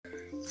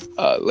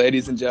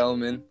Ladies and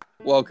gentlemen,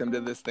 welcome to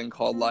this thing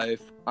called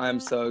life. I'm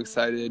so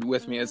excited.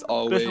 With me as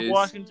always, Bishop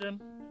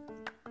Washington.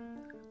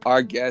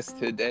 Our guest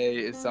today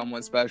is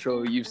someone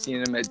special. You've seen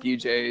him at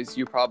DJs.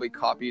 You probably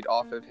copied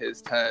off of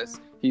his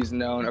test. He's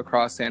known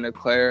across Santa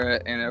Clara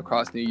and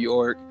across New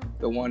York.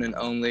 The one and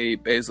only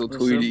Basil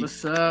Tweedy.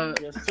 What's up?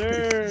 Yes,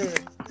 sir.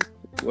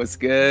 What's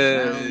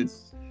good?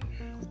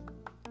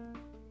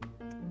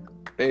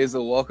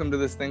 Basil, welcome to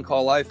this thing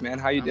called life, man.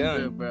 How you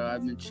doing? Good, bro.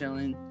 I've been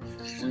chilling.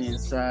 We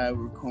inside.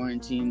 We're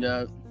quarantined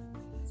up.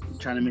 I'm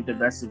trying to make the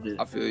best of it.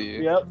 I feel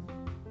you. Yep.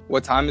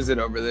 What time is it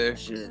over there?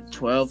 Shit,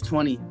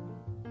 12:20.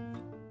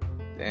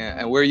 Damn.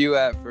 And where are you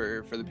at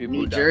for the people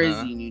who don't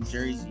know? New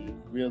Jersey.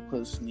 Real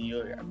close to New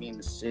York. I mean,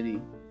 the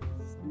city.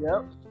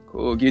 Yep.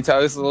 Cool. Can you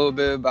tell us a little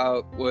bit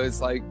about what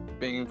it's like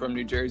being from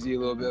New Jersey? A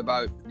little bit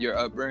about your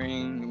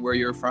upbringing, where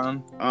you're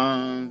from?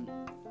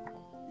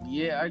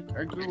 Yeah, I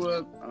grew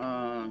up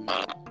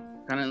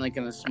kind of like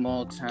in a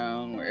small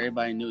town where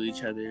everybody knew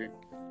each other.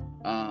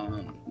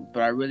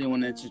 But I really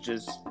wanted to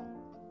just.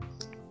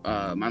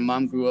 My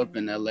mom grew up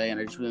in LA, and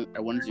I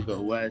wanted to go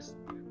west.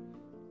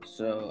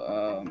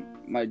 So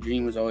my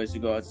dream was always to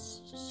go out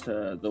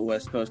to the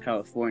West Coast,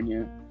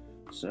 California.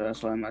 So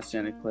that's why I'm at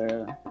Santa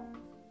Clara.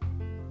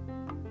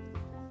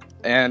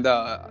 And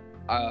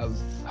I've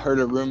heard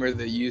a rumor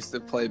that you used to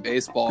play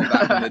baseball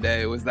back in the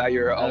day. Was that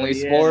your only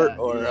sport?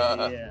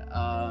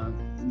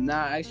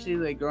 Nah, actually,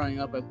 like growing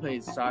up, I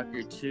played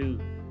soccer too.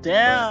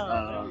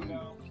 Damn.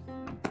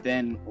 But,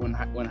 then when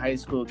high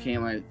school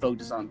came, I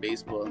focused on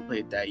baseball and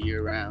played that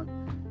year round.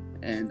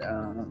 And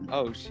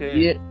oh shit!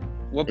 Yeah,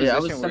 what position I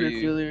was were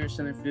you?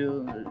 center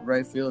field,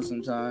 right field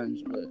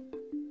sometimes, but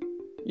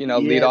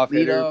lead off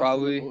hitter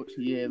probably.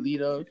 Yeah,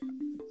 lead off.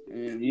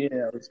 And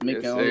I was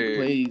making all the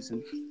plays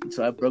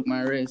until I broke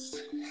my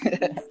wrist.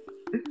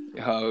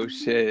 Oh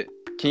shit!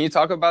 Can you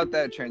talk about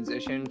that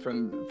transition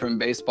from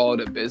baseball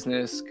to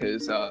business?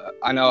 Because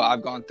I know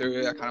I've gone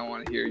through it. I kind of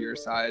want to hear your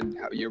side,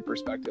 your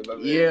perspective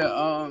of it.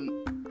 Yeah,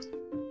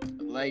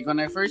 like when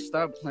I first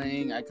stopped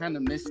playing, I kind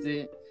of missed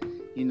it.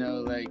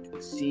 Like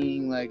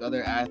seeing like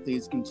other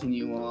athletes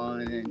continue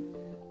on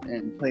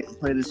and play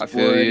the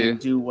sport and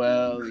do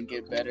well and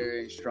get better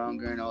and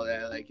stronger and all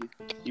that. Like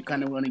you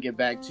kind of want to get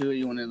back to it.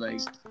 You want to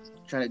like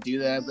try to do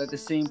that, but at the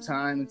same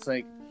time, it's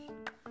like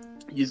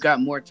you've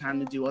got more time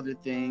to do other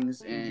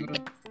things,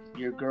 and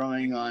you're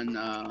growing on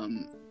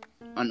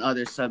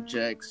other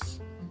subjects,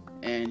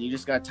 and you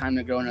just got time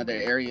to grow in other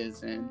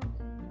areas, and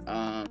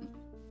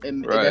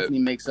it definitely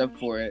makes up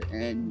for it.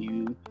 And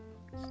you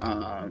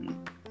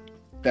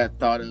that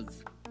thought of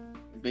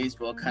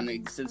baseball kind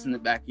of sits in the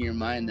back of your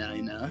mind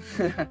now,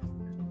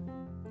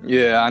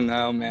 Yeah, I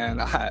know, man.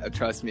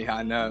 Trust me,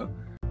 I know.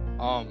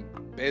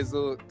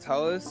 Basil,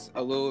 tell us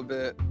a little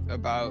bit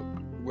about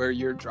where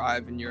your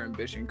drive and your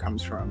ambition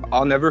comes from.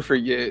 I'll never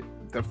forget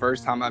the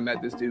first time I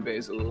met this dude,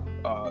 Basil.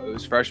 It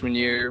was freshman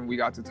year. We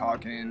got to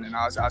talking, and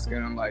I was asking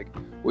him, like,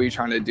 what are you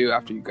trying to do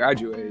after you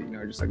graduate?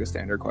 Just like a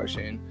standard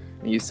question.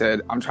 And he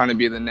said, I'm trying to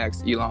be the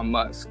next Elon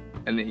Musk.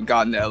 And then he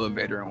got in the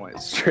elevator and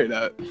went straight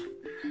up.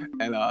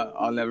 And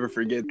I'll never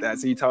forget that.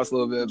 So you tell us a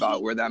little bit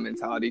about where that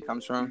mentality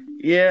comes from?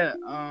 Yeah,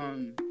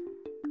 I'm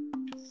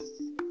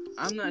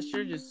not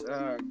sure. Just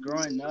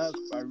growing up,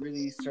 I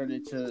really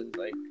started to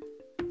like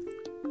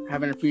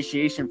have an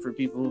appreciation for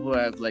people who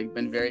have like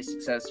been very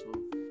successful,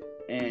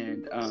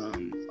 and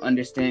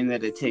understanding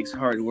that it takes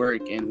hard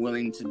work and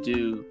willing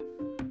to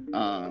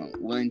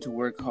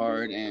work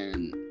hard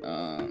and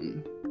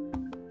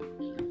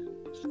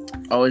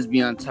always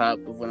be on top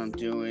of what I'm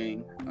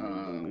doing.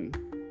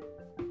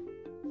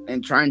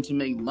 And trying to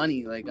make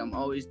money. Like I'm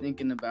always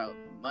thinking about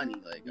money.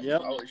 Like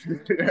I'm always trying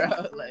to figure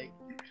out like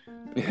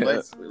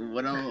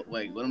what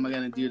am I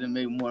gonna do to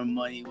make more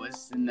money?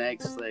 What's the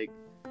next like?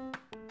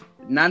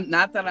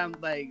 Not that I'm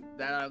like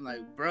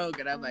broke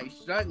and I'm like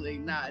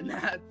struggling. Not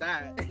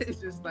that. It's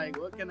just like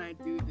what can I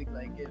do to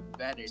like get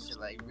better? To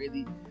like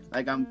really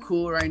like I'm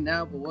cool right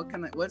now, but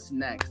what's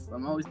next?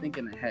 I'm always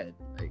thinking ahead.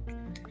 Like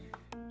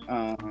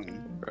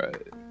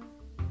right.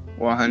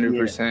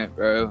 100%,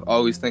 bro.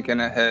 Always thinking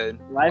ahead.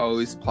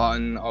 Always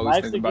plotting.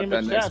 Always thinking about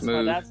that next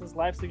move.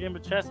 Life's a game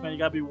of chess, man. You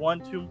gotta be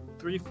 1, 2,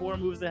 3, 4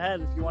 moves ahead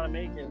if you want to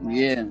make it.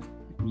 Man.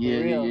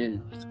 Yeah.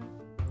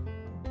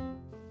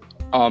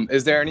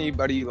 Is there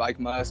anybody like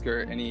Musk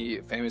or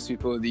any famous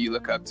people that you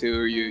look up to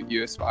or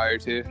you aspire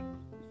to?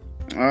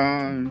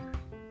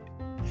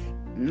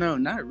 No,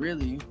 not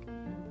really.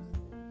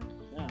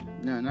 Yeah.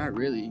 No, not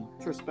really.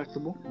 It's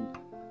respectable.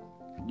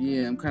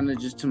 Yeah, I'm kind of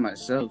just to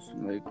myself,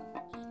 like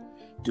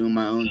doing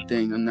my own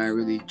thing. I'm not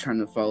really trying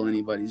to follow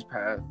anybody's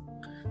path.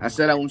 I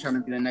said I wasn't trying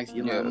to be the next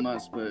Elon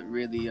Musk, but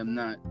really I'm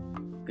not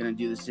gonna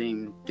do the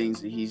same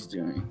things that he's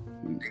doing.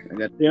 I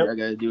got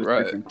to do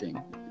a different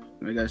thing.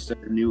 I got to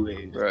start a new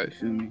wave. Right. You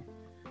feel me?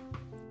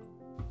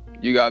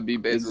 You gotta be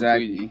Basil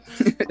Tweedy.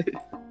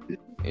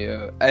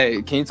 Yeah.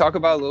 Hey, can you talk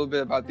about a little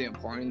bit about the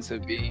importance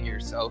of being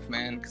yourself,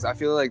 man? Because I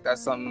feel like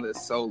that's something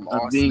that's so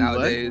lost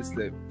nowadays.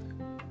 That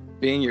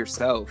being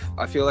yourself.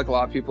 I feel like a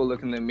lot of people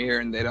look in the mirror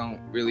and they don't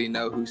really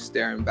know who's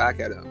staring back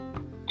at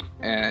them.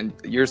 and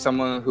you're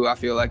someone who I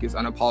feel like is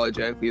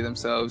unapologetically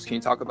themselves. Can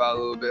you talk about a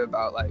little bit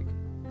about like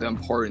the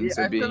importance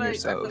of being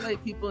yourself? I feel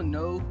like people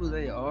know who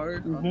they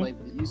are. Like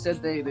you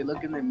said, they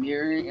look in the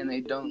mirror and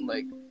they don't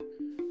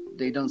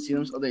see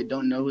them, or they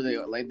don't know who they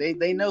are. Like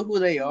they know who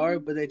they are,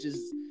 but they're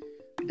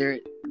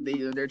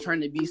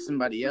trying to be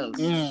somebody else.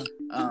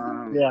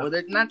 Or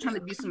they're not trying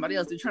to be somebody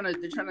else. They're trying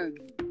to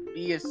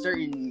be a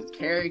certain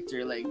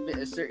character, like fit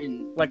a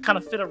certain, like kind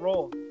of fit a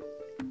role.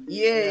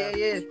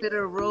 Yeah, fit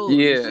a role.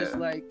 Yeah. It's just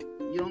like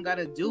you don't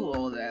gotta do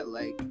all that.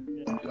 Like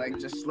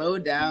just slow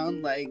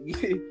down. Like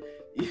you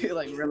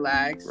like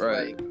relax.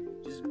 Right.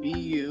 Like just be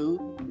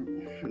you.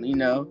 You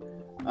know.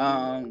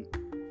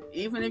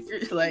 Even if you're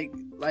like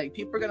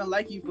people are gonna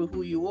like you for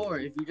who you are.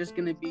 If you're just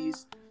gonna be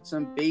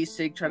some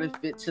basic, try to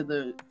fit to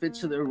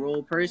the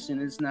role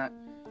person,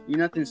 you're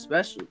nothing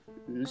special.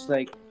 And it's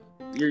like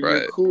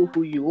you're cool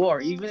who you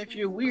are. Even if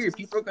you're weird,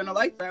 people are gonna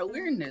like that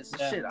weirdness.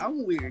 Yeah. Shit,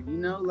 I'm weird, you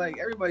know. Like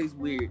everybody's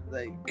weird.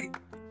 Like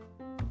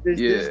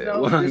there's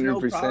no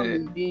problem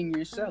in being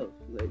yourself.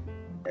 Like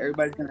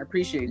everybody's gonna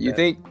appreciate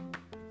that.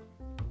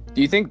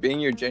 Do you think being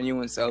your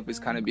genuine self is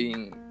kind of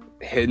being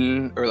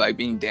hidden or like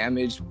being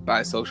damaged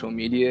by social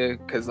media?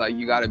 Because like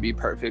you got to be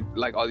perfect,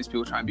 like all these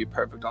people trying to be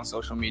perfect on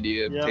social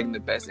media, taking the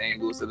best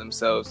angles of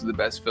themselves, the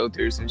best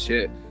filters and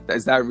shit.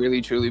 Is that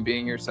really truly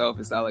being yourself?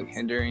 Is that like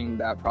hindering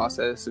that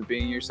process of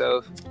being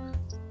yourself?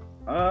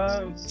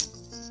 No,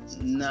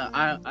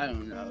 I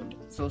don't know.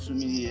 Social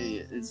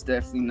media is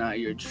definitely not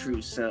your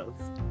true self.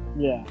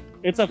 Yeah,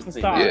 it's a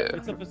facade. Yeah.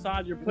 It's a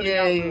facade you're putting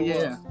out for the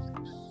world.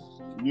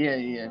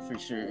 Yeah, for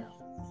sure.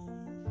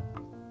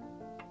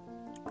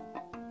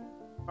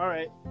 All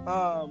right,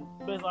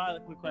 Basil, I have a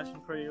quick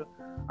question for you.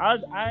 I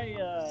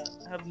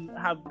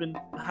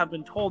have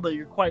been told that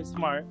you're quite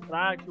smart, and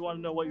I actually want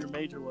to know what your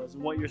major was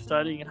and what you're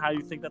studying and how you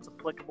think that's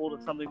applicable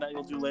to something that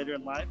you'll do later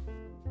in life.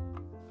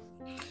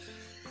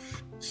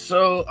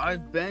 So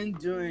I've been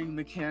doing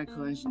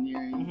mechanical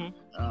engineering.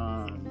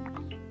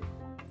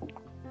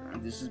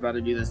 This is about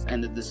to be the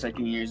end of the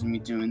second year of me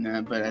doing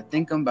that, but I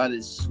think I'm about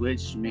to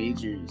switch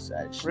majors.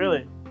 Actually,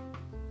 really?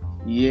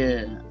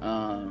 Yeah.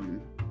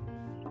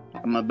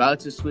 I'm about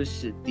to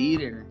switch to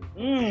theater.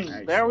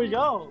 There we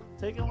go.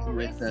 Take it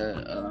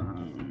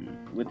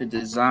with the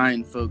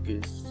design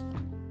focus.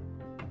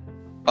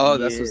 Oh,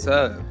 that's what's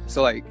up.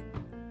 So like,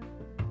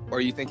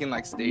 are you thinking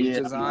like stage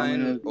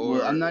design?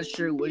 I'm not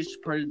sure which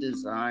part of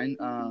design.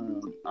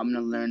 I'm gonna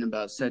learn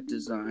about set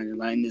design,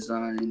 line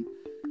design,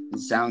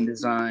 sound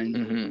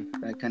design,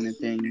 that kind of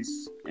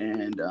things,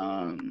 and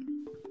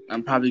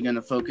I'm probably going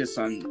to focus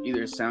on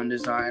either sound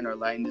design or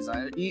lighting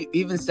design,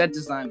 even set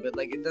design, but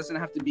like it doesn't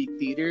have to be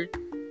theater.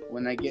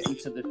 When I get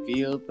into the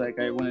field, like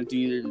I want to do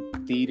either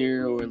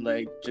theater or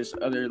like just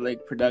other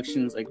like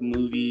productions like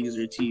movies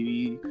or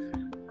TV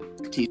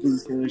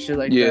shows, shit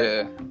like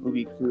that would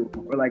be cool.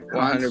 Or like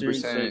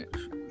concerts like,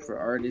 for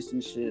artists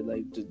and shit,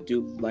 like to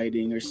do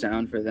lighting or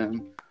sound for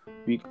them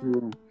would be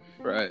cool.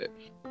 Right.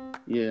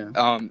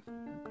 Yeah.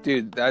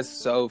 Dude, that's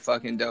so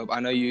fucking dope. I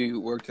know you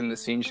worked in the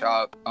scene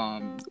shop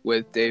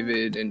with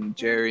David and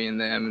Jerry and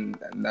them,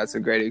 and that's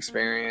a great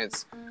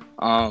experience.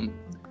 Can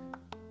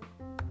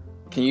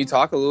you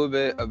talk a little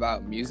bit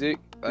about music?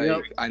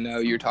 Like, I know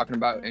you're talking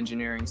about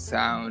engineering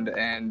sound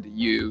and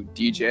you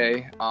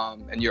DJ,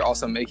 and you're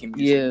also making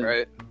music,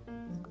 right?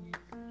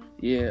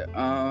 Yeah.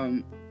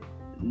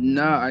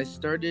 Nah, I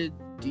started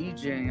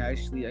DJing,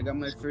 actually. I got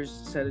my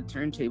first set of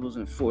turntables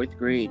in 4th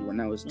grade when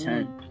I was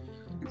 10.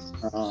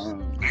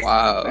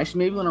 Wow. Actually,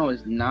 maybe when I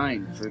was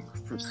 9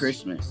 for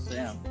Christmas.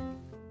 Damn.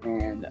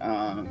 And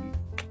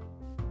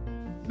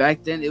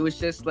back then it was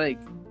just like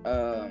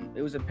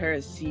it was a pair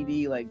of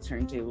CD like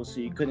turntables,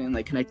 so you couldn't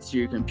like connect it to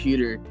your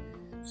computer.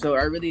 So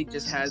I really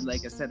just had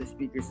like a set of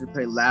speakers to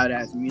play loud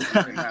ass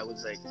music, and that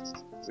was like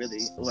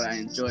really what I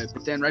enjoyed.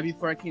 But then right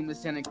before I came to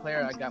Santa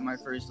Clara, I got my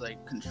first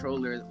like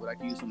controller what I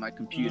could use on my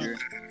computer,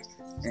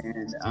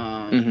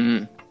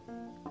 and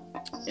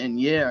and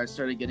yeah, I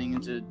started getting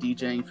into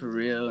DJing for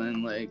real,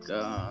 and like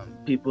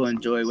people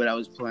enjoyed what I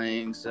was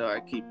playing, so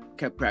I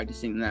kept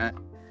practicing that.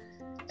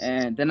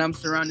 And then I'm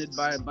surrounded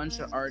by a bunch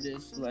of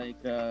artists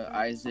like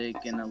Isaac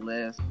and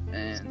Aleph,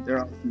 and they're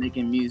all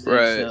making music,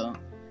 so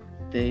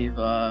they've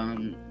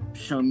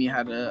shown me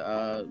how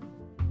to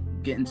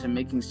get into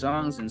making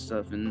songs and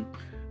stuff, and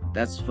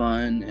that's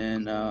fun.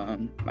 And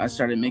I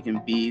started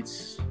making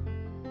beats,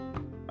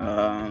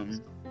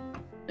 and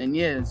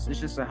yeah, it's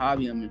just a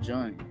hobby I'm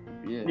enjoying.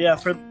 Yeah,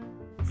 for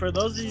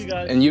those of you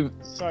guys, and you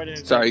sorry,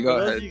 go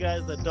ahead. For those of you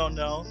guys that don't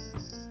know,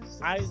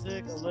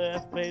 Isaac,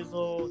 Aleph,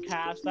 Basil,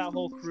 Cash, that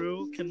whole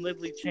crew can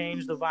literally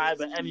change the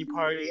vibe at any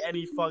party,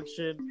 any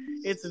function.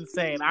 It's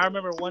insane. I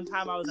remember one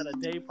time I was at a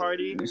day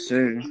party, and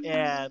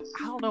I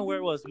don't know where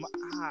it was.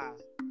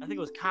 I think it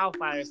was Cow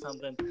Fire or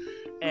something.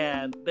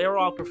 And they were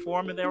all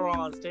performing. They were all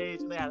on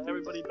stage, and they had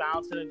everybody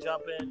bouncing and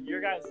jumping.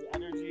 Your guys'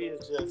 energy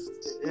is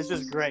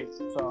just great.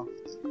 So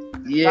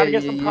gotta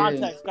get some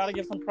context. Gotta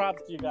give some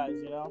props to you guys.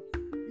 You know.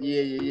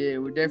 Yeah.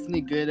 We're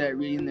definitely good at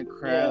reading the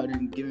crowd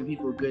and giving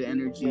people good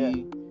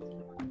energy.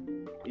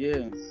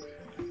 Yeah.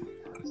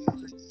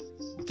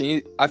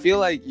 I feel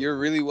like you're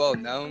really well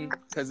known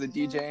because of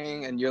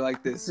DJing, and you're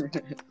like this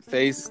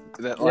face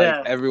that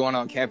like everyone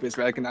on campus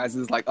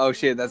recognizes. Like, oh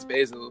shit, that's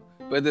Basil.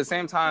 But at the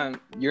same time,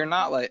 you're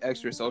not like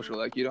extra social.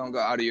 Like, you don't go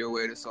out of your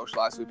way to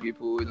socialize with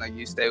people, and like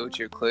you stay with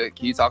your clique.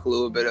 Can you talk a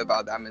little bit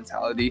about that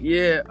mentality?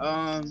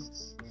 Yeah.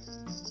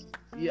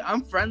 Yeah,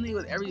 I'm friendly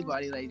with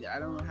everybody. Like, I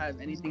don't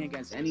have anything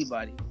against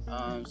anybody.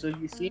 So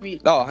if you see me,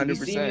 100%. If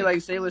you see me,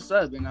 like, say what's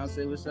up, and I'll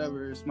say what's up,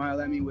 or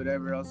smile at me,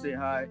 whatever. I'll say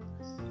hi.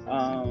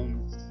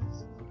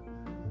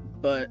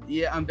 But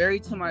yeah, I'm very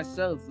to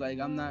myself. Like,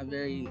 I'm not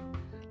very,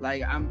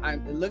 like,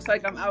 it looks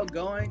like I'm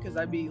outgoing because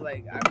I'm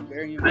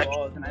very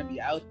involved and I be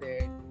out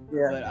there.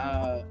 Yeah. But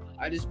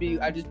I just be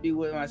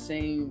with my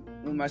same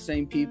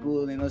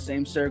people in the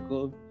same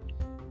circle,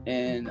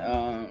 and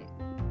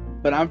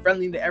but I'm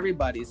friendly to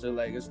everybody. So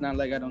like, it's not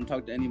like I don't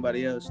talk to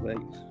anybody else. Like,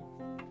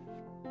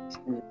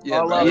 yeah,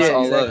 all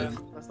love.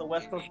 That's the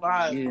West Coast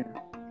vibe. Yeah,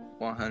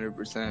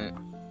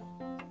 100%.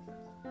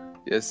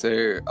 Yes,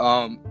 sir.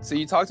 So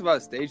you talked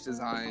about stage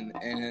design,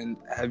 and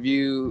have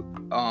you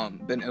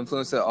been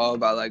influenced at all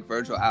by like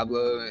Virgil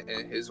Abloh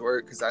and his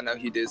work? Because I know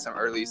he did some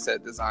early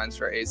set designs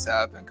for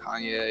ASAP and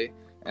Kanye,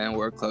 and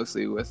worked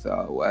closely with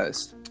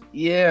West.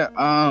 Yeah,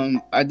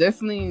 I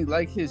definitely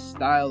like his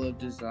style of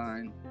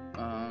design.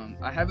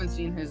 I haven't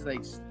seen his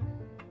like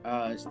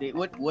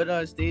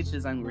what stage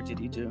design work did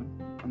he do?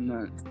 I'm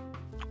not.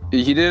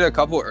 He did a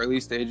couple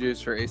early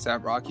stages for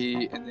A$AP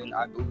Rocky, and then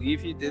I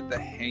believe he did the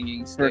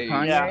hanging stage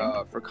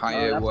for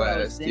Kanye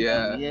West.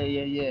 Yeah.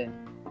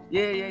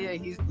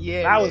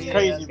 That was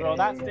crazy, bro.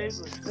 That stage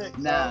was sick.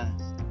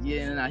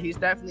 He's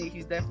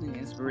definitely an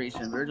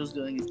inspiration. Virgil's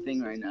doing his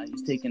thing right now.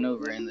 He's taking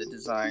over in the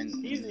design.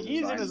 He's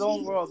in his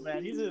own world,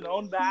 man. He's in his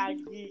own bag.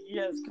 He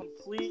has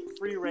complete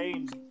free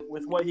range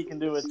with what he can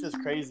do. It's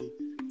just crazy.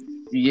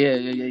 Yeah.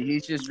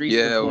 He's just reached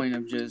the point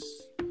of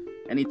just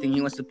anything he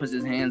wants to put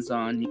his hands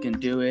on, he can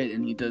do it,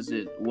 and he does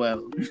it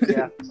well.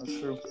 Yeah, that's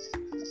true.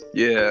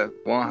 Yeah,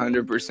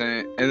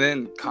 100%. And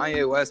then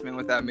Kanye West, man,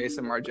 with that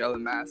Mason Margiela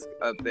mask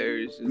up there,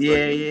 is just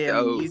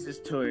he's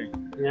just tour.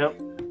 Yep.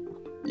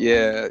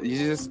 Yeah, he's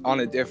just on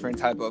a different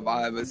type of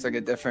vibe. It's like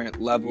a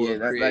different level of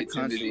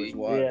creativity.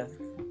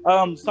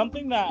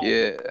 Something that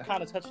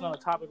kind of touching on the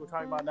topic we're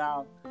talking about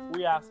now,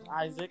 we asked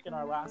Isaac in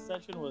our last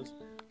session was,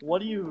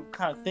 what do you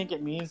kind of think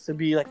it means to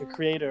be like a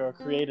creator or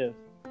creative?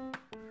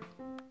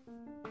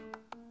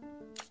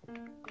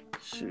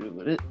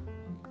 Shoot,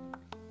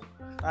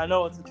 I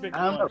know it's a tricky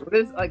one. What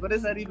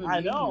does that even mean? I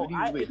know.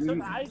 It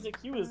took Isaac.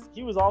 He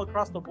was all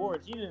across the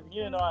board. He didn't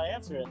know how to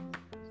answer it.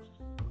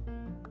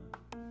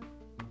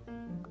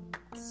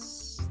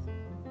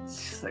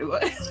 Like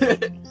what?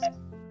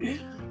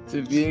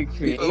 To be a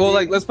creative. Well,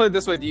 like, let's put it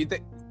this way. Do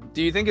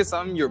you think it's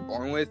something you're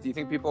born with? Do you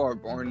think people are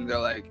born, they're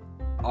like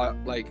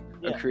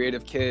a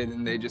creative kid,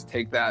 and they just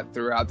take that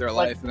throughout their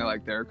life, and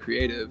they're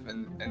creative,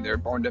 and they're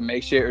born to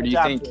make shit? Or do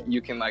you think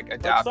you can like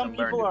adapt and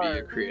learn to be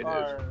a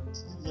creative?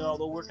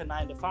 They'll work a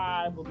 9 to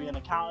 5, they'll be an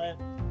accountant,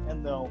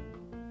 and they'll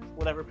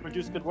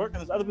produce good work.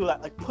 And there's other people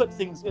that like put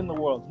things in the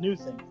world, new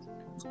things.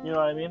 You know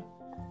what I mean?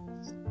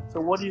 So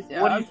what do you think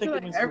it means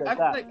to be like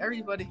that? I feel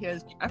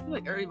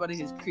like everybody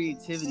has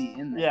creativity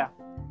in there. Yeah.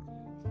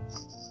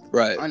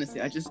 Right.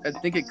 Honestly, I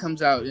think it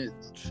comes out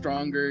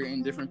stronger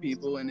in different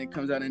people, and it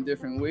comes out in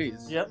different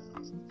ways. Yep.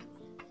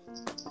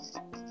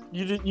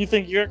 You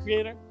think you're a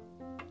creator?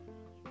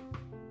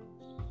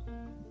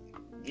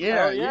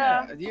 Yeah.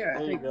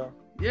 There you go.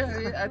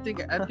 Yeah.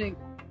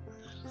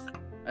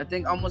 I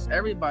think almost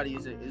everybody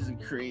is a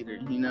creator.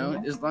 You know,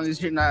 mm-hmm. As long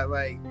as you're not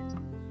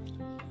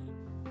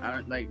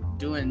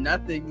doing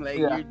nothing,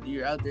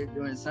 you're out there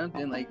doing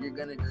something, like you're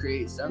gonna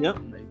create something.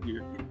 Yep. Like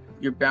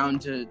you're bound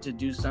to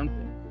do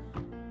something.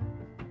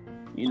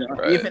 You know,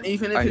 right.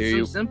 even if it's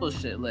some simple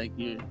shit, like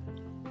you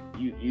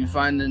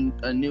find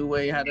a new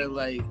way how to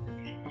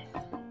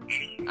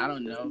I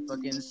don't know,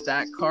 fucking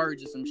stack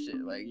cards or some shit.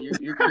 Like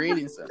you're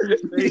creating something.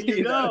 There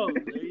you go.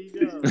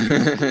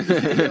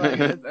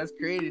 That's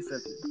creating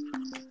something.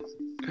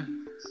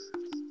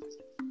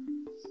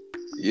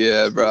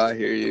 Yeah, bro, I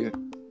hear you.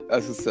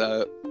 That's what's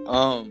up.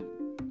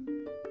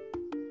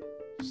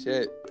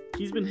 Shit.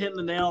 He's been hitting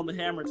the nail on the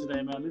hammer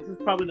today, man. This is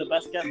probably the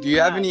best guest. Do you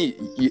have any?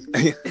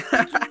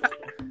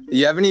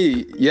 You have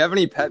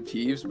any pet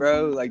peeves,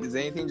 bro? Like, does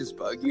anything just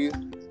bug you?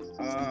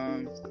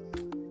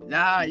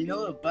 Nah. You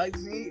know what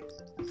bugs me?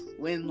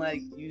 When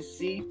you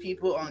see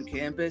people on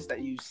campus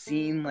that you've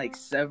seen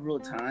several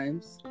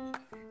times,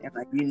 and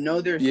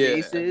their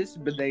faces,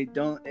 but they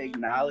don't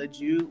acknowledge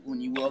you when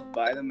you walk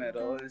by them at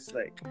all. It's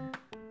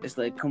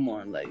like, come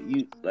on,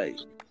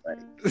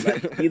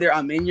 either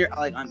I'm in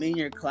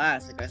your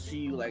class, I see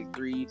you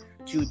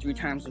 2-3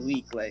 times a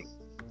week,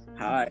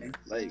 hi,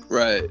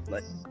 right,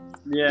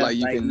 yeah,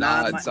 you can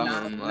nod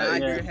something,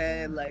 nod your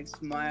head,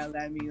 smile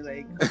at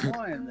me, come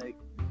on,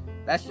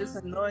 that's just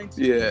annoying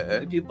to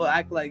me. People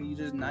act like you're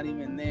just not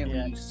even there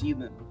when you see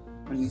them.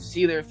 When you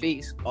see their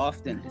face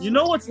often. You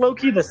know what's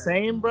low-key the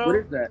same, bro? What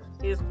is that?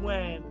 Is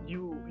when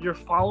you you're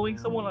following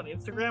someone on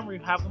Instagram or you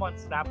have them on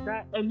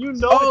Snapchat, and you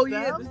know it's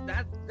them.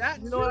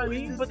 That you know what I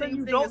mean? But then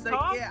you don't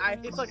talk.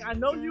 Like, it's like I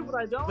know you, but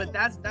I don't. But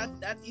that's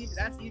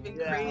even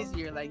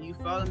crazier. Like you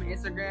follow them on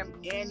Instagram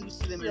and you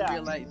see them in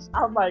real life.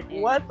 I'm like,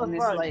 what the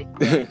fuck?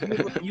 It's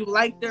like you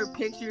like their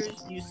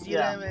pictures, you see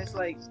them, and it's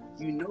like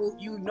you know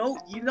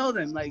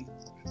them, like.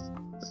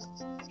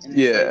 And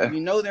like,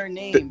 you know their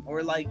name,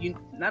 or like you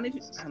not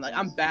even like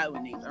I'm bad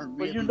with names. Really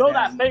but you know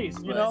that face,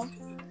 you know.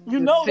 You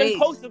know they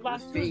posted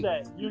last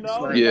Tuesday, you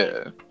know?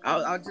 Like,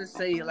 I'll just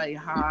say, like,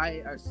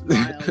 hi or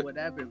smile,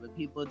 whatever, but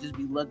people just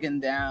be looking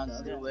down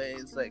other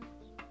ways, like,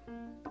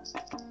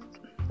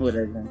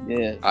 whatever.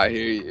 Yeah. I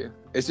hear you.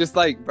 It's just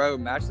like, bro,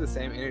 match the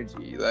same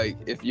energy. Like,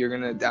 if you're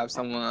gonna dap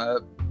someone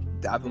up,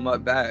 dap them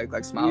up back,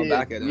 like, smile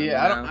back at them.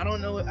 Yeah, I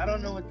don't know what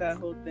that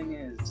whole thing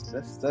is.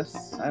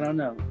 That's I don't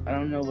know. I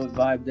don't know what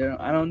vibe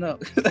they're. I don't know.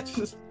 That's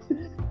just.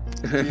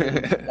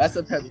 That's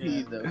a pet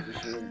peeve, though, for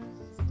sure.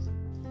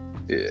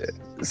 Yeah.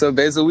 So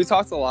Basil, we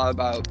talked a lot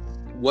about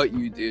what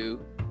you do.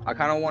 I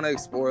kind of want to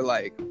explore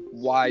like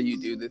why you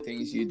do the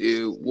things you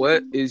do.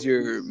 What is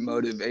your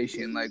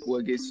motivation? Like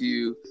what gets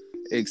you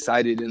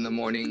excited in the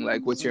morning?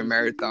 Like what's your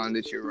marathon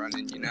that you're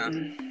running, you know?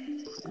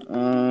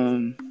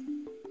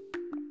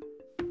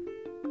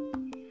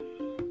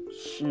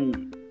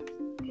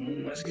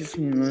 What gets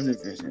me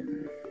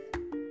motivated?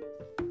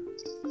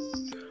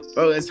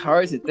 Bro, it's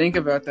hard to think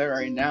about that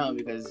right now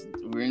because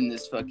we're in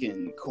this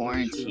fucking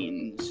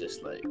quarantine. It's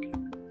just like...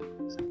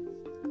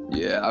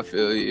 Yeah, I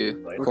feel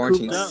you. Like,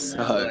 quarantine sucks,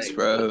 like,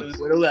 bro.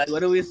 What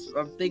do we...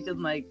 I'm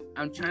thinking, like...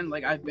 I'm trying,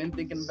 like... I've been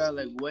thinking about,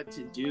 like, what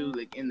to do,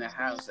 like, in the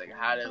house. Like,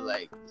 how to,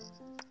 like...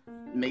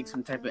 make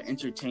some type of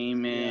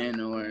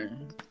entertainment or...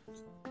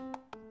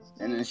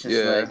 And it's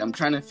just, like... I'm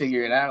trying to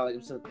figure it out. Like,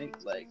 I'm still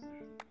thinking, like...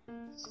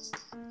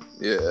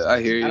 Yeah,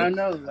 I hear you. I don't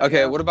know. Like,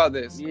 okay, what about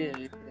this? Yeah.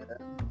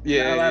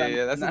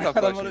 That's a tough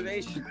question.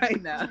 Motivation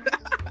right now,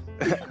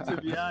 to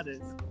be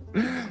honest.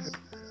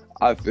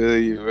 I feel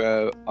you,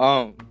 bro.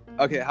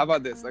 Okay, how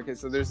about this? Okay,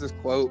 so there's this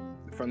quote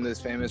from this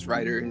famous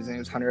writer. His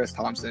name's Hunter S.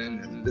 Thompson,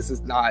 and this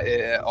is not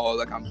it at all.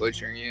 Like I'm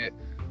butchering it,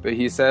 but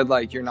he said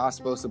like you're not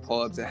supposed to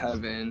pull up to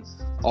heaven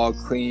all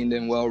cleaned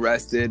and well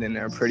rested in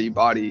a pretty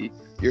body.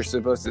 You're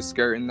supposed to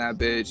skirt in that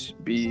bitch,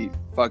 be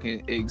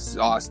fucking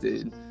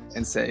exhausted,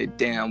 and say,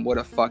 "Damn, what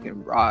a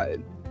fucking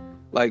ride!"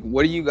 Like,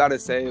 what do you got to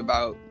say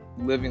about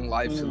living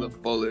life to the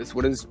fullest?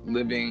 What is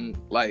living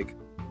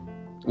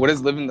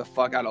the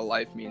fuck out of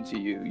life mean to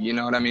you? You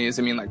know what I mean? Does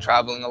it mean like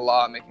traveling a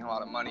lot, making a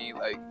lot of money,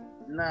 like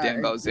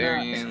Dan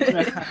Bilzerian?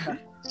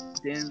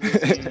 Dan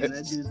Bilzerian,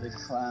 that dude's a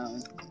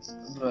clown.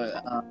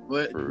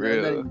 But for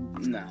real?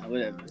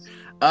 Whatever.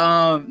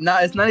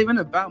 It's not even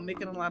about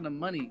making a lot of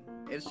money.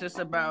 It's just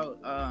about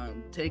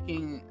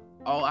taking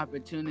all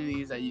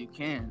opportunities that you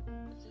can.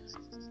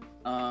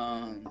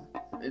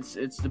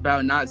 It's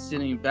about not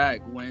sitting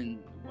back when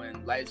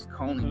life's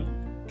calling you.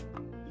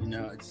 You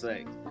know, it's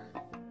like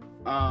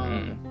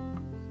I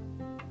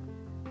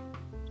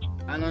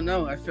don't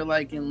know. I feel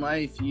like in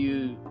life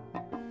you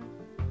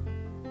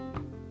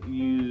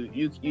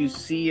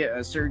see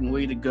a certain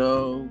way to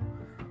go,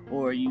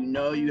 or you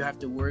know you have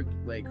to work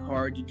like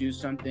hard to do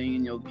something,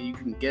 and you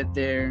can get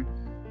there,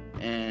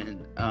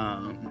 and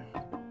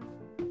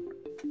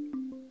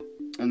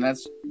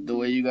that's the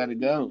way you got to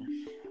go.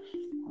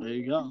 There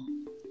you go.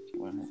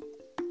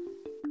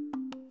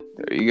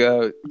 There you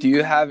go. Do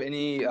you have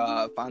any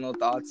final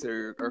thoughts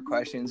or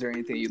questions or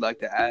anything you'd like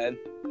to add?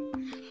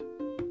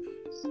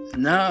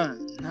 No,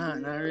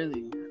 not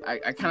really.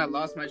 I kind of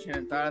lost my train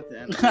of thought at the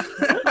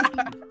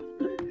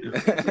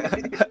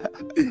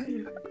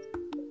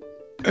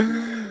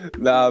end.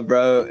 Nah,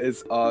 bro,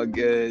 it's all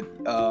good.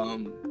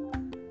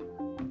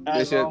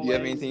 Bishop, you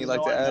have anything you'd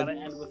like to add? I'm going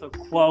to end with a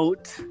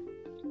quote.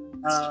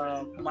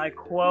 My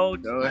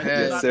quote, go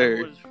ahead, not sir.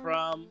 It was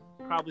from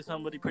probably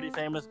somebody pretty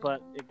famous,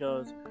 but it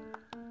goes,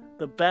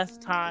 "The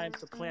best time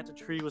to plant a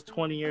tree was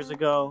 20 years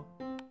ago,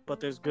 but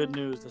there's good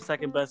news. The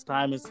second best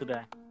time is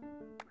today."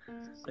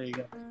 There you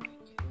go.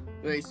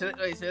 Wait, say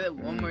that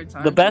one more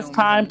time. The best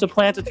time to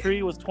plant a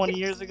tree was 20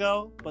 years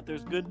ago, but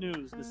there's good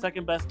news. The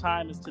second best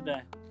time is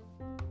today.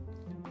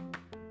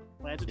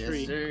 Plant a tree.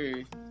 Yes,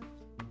 sir.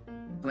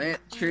 Plant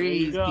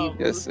trees, people.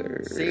 Yes,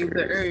 sir. Save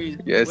the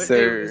earth. Yes,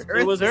 sir.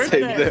 It was Earth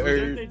Save Day. the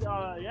earth.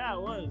 Yeah,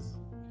 it was.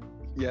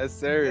 Yes,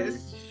 sir.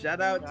 Yes,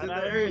 shout out to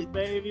the earth,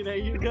 baby. There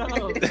you go.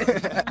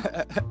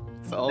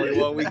 It's the only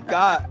one we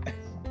got.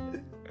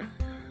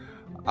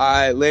 All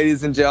right,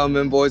 ladies and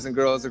gentlemen, boys and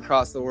girls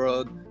across the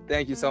world,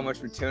 thank you so much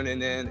for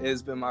tuning in. It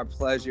has been my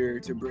pleasure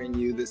to bring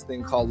you this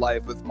thing called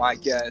life with my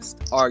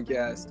guest, our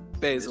guest,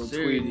 Basil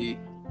Tweedy.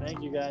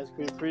 Thank you, guys.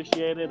 We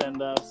appreciate it,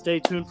 and stay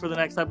tuned for the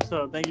next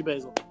episode. Thank you,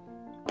 Basil.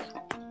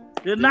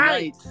 Good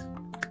night.